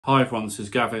Hi everyone, this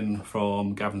is Gavin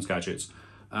from Gavin's Gadgets,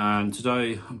 and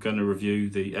today I'm going to review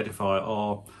the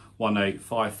Edifier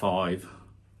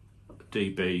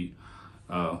R1855DB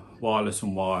wireless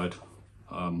and wired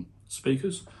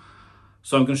speakers.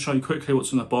 So I'm going to show you quickly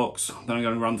what's in the box, then I'm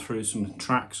going to run through some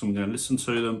tracks, I'm going to listen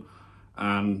to them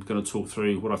and going to talk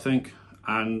through what I think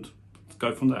and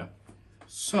go from there.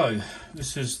 So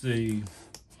this is the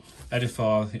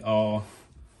Edifier, the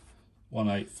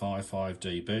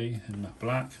R1855DB in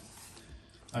black.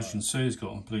 As you can see, it's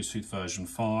got Bluetooth version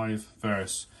 5,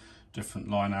 various different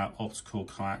line out, optical,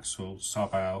 coaxial,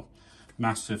 sub out,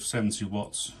 massive 70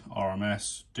 watts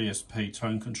RMS, DSP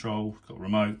tone control, got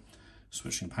remote,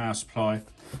 switching power supply.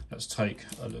 Let's take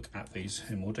a look at these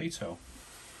in more detail.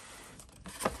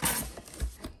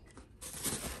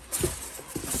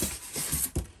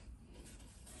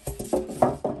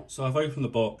 So I've opened the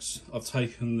box, I've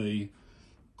taken the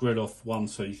grid off one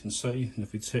so you can see, and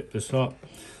if we tip this up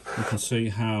you can see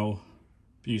how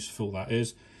beautiful that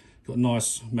is. Got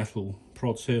nice metal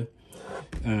prods here,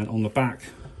 and on the back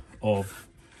of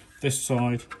this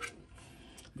side,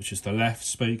 which is the left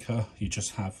speaker, you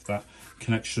just have that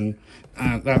connection,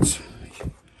 and that's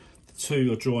the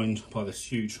two are joined by this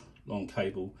huge long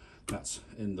cable that's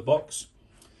in the box.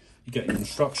 You get your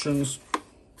instructions,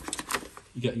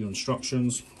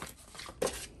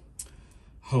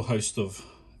 whole host of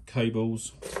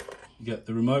cables. You get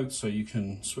the remote so you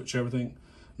can switch everything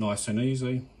nice and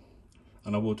easy,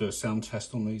 and I will do a sound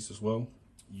test on these as well.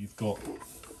 You've got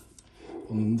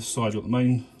on this side, you've got the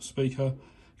main speaker,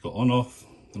 you've got on off,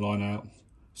 the line out,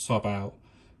 sub out,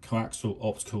 coaxial,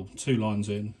 optical, two lines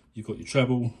in. You've got your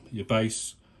treble, your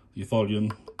bass, your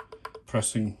volume,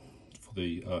 pressing for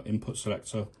the input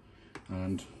selector,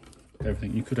 and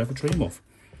everything you could ever dream of.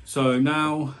 So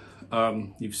now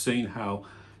you've seen how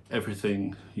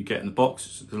everything you get in the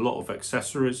box. There's a lot of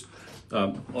accessories.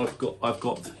 I've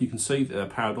got, you can see they're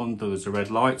powered on, there's a red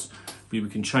light. We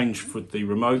can change for the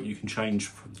remote, you can change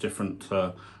for the different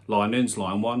line ins,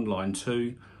 line 1, line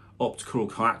 2, optical,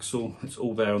 coaxial, it's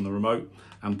all there on the remote,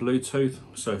 and Bluetooth.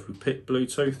 So if we pick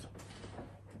Bluetooth,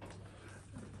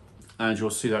 and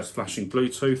you'll see that's flashing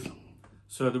Bluetooth.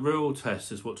 So the real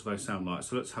test is, what do they sound like?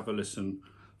 So let's have a listen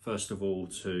first of all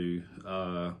to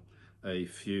a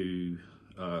few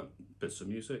bits of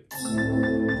music.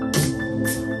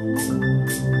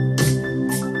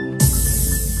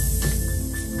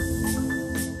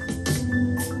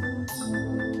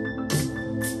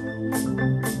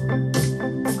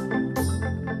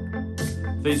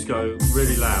 These go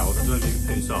really loud. I don't know if you can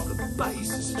pick this up. The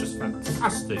bass is just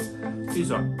fantastic.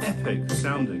 These are epic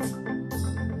sounding.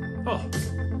 Oh.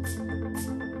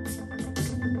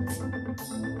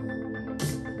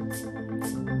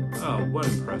 Oh, well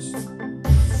impressed.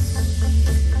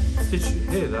 Did you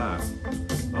hear that?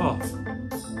 Oh.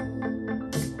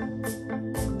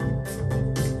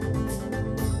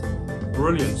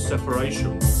 Brilliant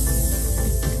separation.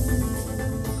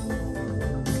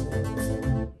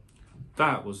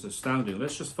 That was astounding.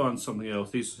 Let's just find something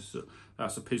else.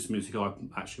 That's a piece of music I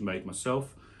actually made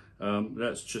myself.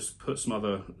 Let's just put some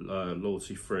other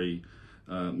royalty-free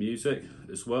music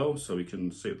as well, so we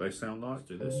can see what they sound like.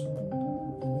 Do this.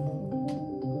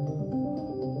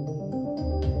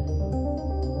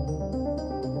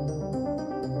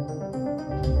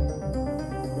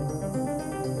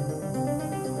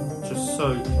 Just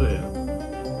so clear.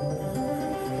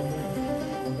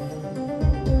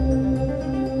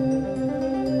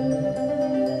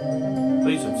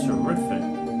 These are terrific.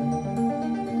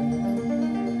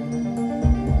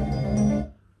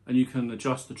 And you can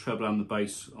adjust the treble and the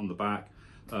bass on the back.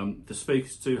 The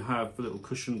speakers do have little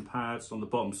cushion pads on the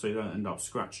bottom so you don't end up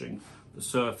scratching the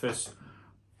surface.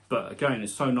 But again,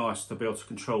 it's so nice to be able to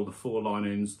control the 4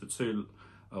 line-ins, the 2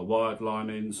 wired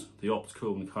line-ins, the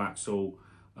optical and the coaxial.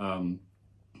 And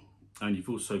you've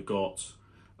also got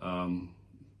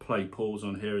play pause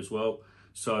on here as well.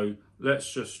 So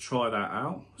let's just try that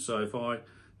out. So if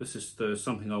this is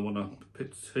something I want to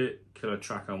particular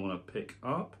track I want to pick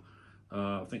up.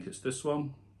 I think it's this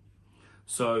one.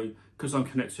 So because I'm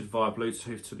connected via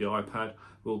Bluetooth to the iPad,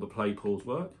 will the play pause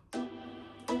work?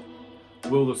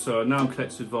 So now I'm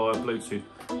connected via Bluetooth.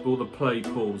 Will the play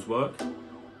pause work?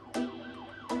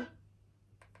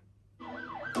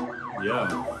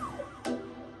 Yeah.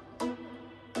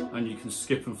 And you can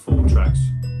skip and forward tracks.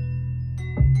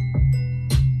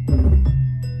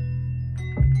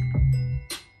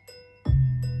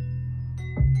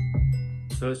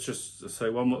 So let's just say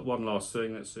one last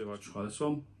thing. Let's see if I try this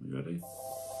one. You ready?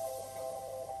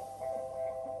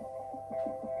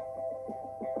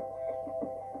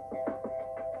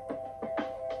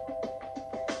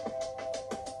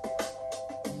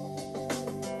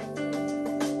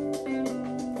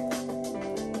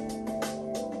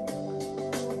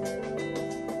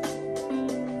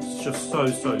 It's just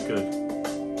so good.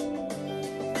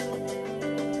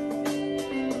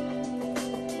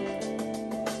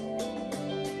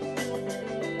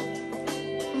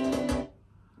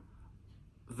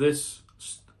 This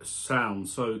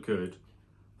sounds so good.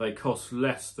 They cost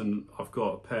less than, I've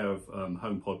got a pair of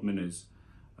HomePod minis,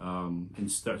 in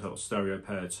stereo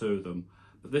pair, 2 of them.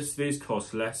 But these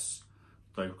cost less.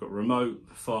 They've got remote,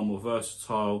 far more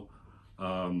versatile.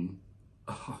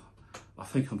 I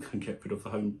think I'm going to get rid of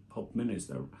the HomePod minis.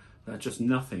 They're just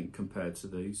nothing compared to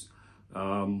these.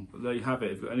 But there you have it.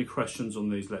 If you've got any questions on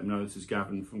these, let me know. This is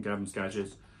Gavin from Gavin's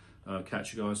Gadgets.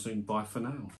 Catch you guys soon. Bye for now.